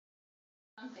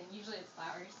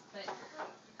flowers. But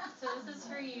so this is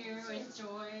for you and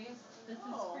Joy. This is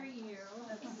for you.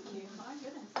 That's cute. My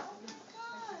goodness.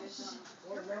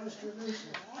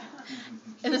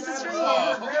 And this is for you.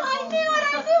 I knew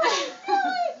it!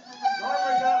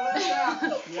 Normally got left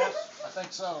out. Yes, I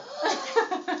think so.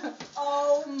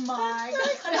 Oh my God.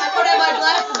 I don't have my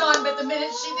glasses on, but the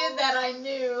minute she did that, I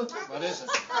knew. What is it?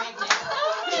 Pregnant.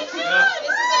 Yeah.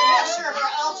 This is a picture of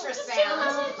her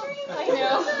ultrasound. I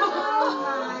know.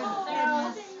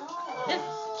 In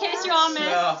case you all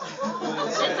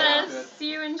missed, it says,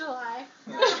 "See you in July."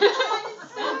 Boy,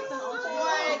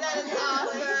 that is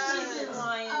awesome. She's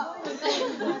lying. I was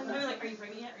like, are you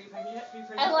pregnant yet? Are you pregnant yet? Are you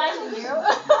pregnant I yet? lied to you.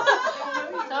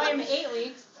 So I'm 8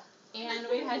 weeks, and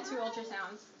we've had 2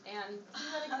 ultrasounds, and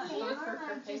both were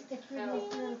perfect. So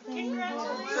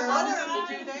what is the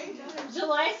due date?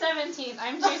 July 17th.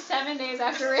 I'm due 7 days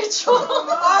after Rachel.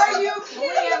 Are you kidding?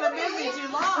 We have a busy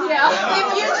July. Yeah.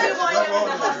 If you two wind up in the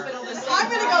hospital the same I'm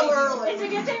gonna go early. It's a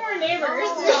good thing we're neighbors.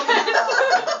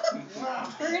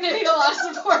 We're gonna need a lot of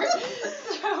support.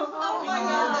 Oh my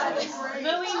God.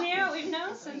 But we've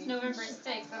known since November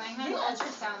 6th, and I had an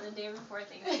ultrasound the day before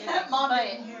Thanksgiving. Mom But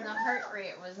didn't hear. the heart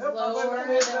rate was lower than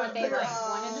what they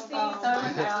wanted to see, so I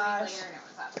went back a week later and it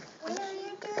was up. When are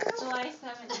you due? July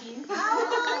 17th. Oh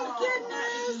my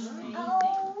goodness.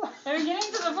 Oh. I'm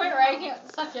getting to the point where I can't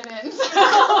suck it in, so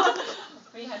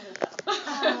we had to stop.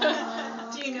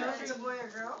 Do you know if it's a boy or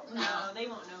girl? No. They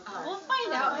won't know. We'll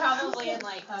find out probably in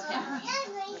like 10 weeks.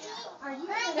 Are you?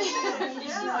 Yeah,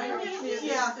 she's, yeah, I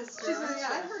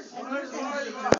heard.